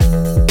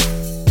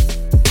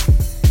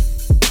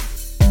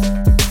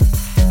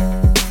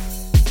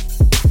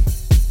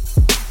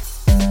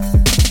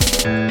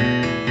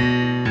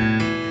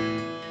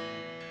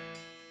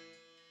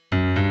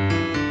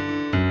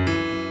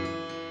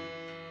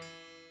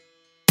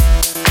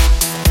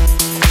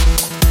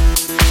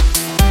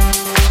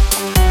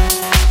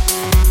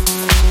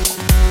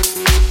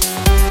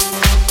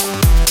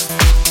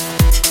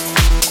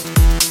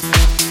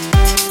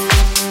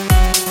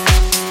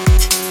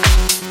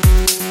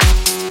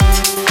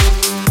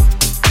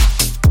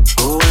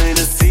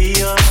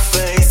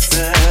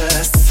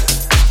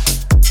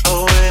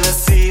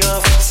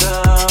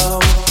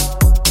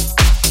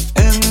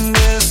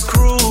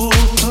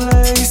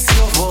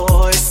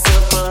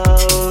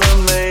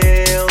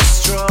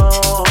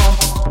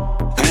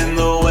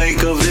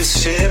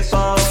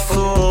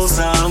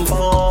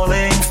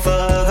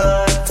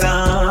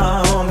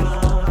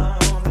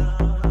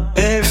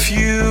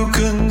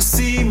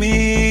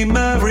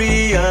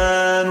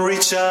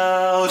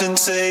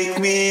take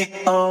me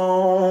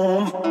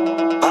home.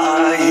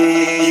 I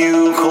hear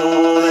you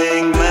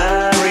calling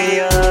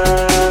Marian.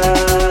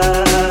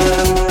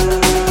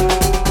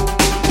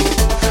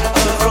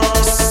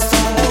 Across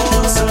the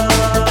water,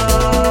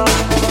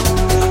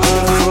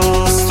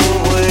 across the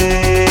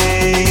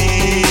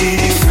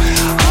wave.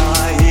 I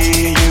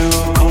hear you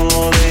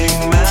calling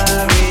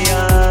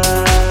Marian.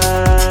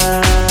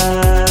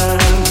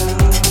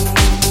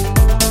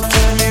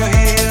 Can you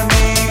hear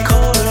me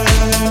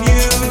calling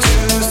you to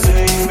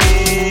save me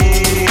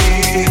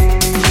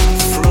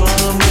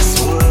from this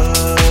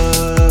world?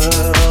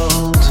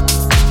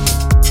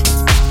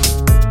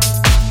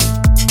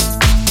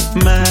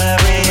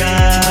 Marian,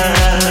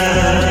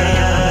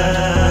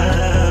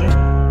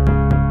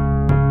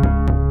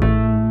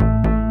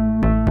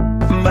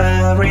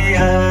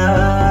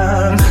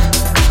 Marian.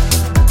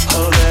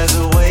 Oh, there's a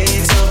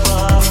weight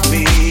above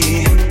me,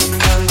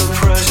 and the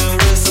pressure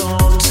is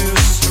all too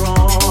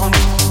strong.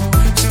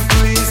 To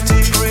breathe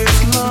deep,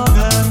 breathe long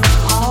and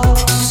hard,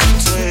 to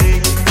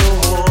take the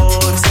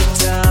water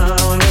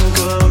down and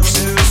go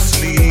to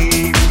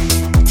sleep.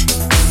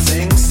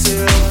 Sink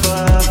still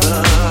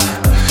further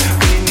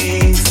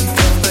beneath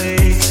the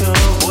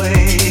fatal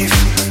wave.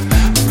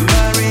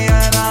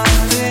 Marian, I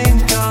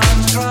think I'm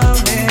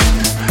drowning.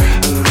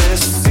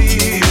 This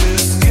sea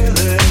is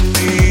killing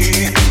me.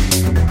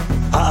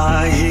 I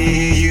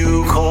hear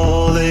you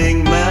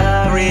calling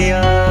Marian.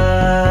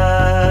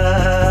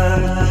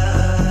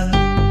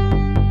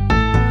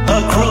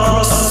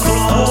 Across the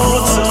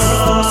water,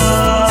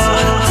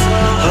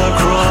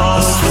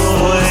 across the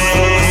wave.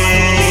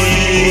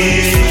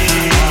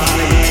 I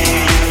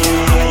hear you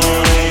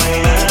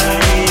calling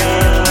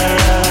Marian.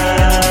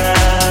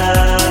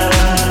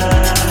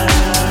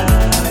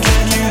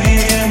 Can you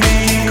hear me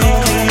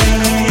calling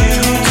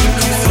you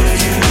to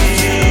save me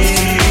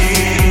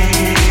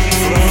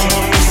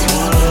from this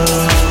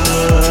world?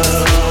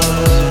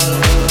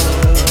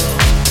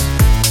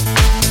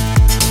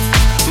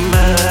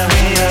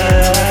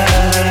 Marian,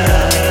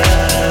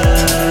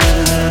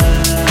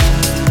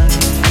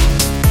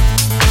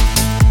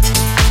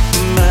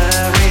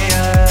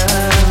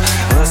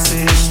 was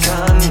ich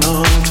kann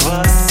und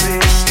was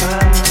ich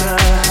kannte,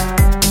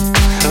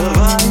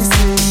 weiß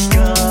ich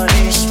gar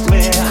nicht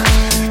mehr.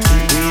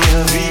 Gib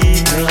mir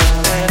wieder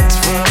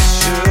etwas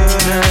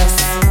Schönes,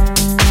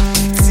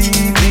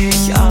 zieh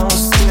mich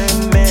aus dem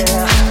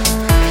Meer.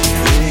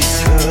 Ich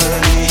hör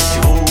dich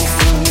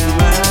rufen,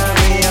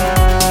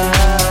 Marian.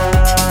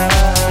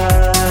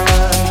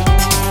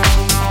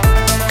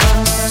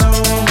 Kannst du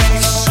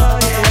mich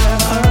schreien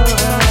hören?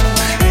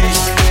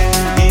 Ich bin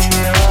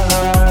hier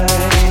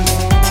allein.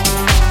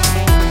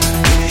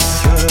 Ich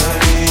hör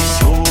dich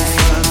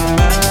rufen,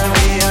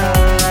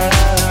 Marian.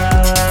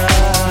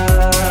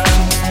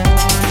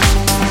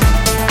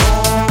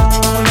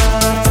 Ohne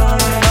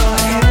deine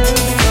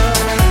Hilfe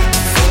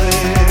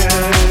verliere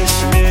ich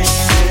mich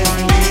in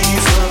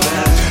dieser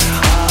Welt.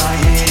 I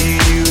hear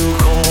you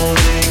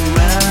calling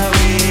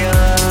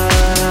Marian.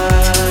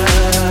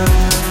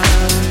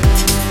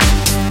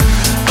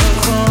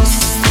 Across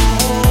the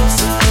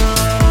water,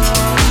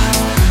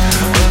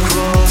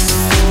 across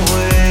the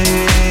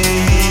wave.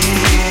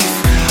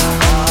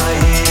 I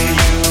hear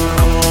you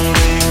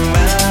calling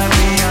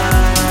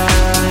Marian.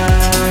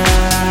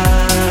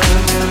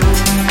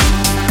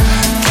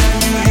 Can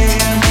you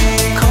hear me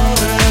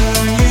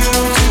calling you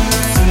to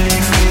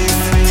save me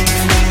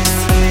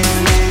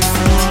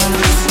from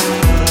this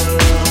world?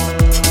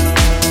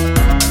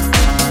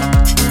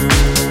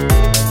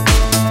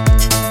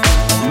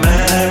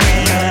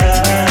 Marian,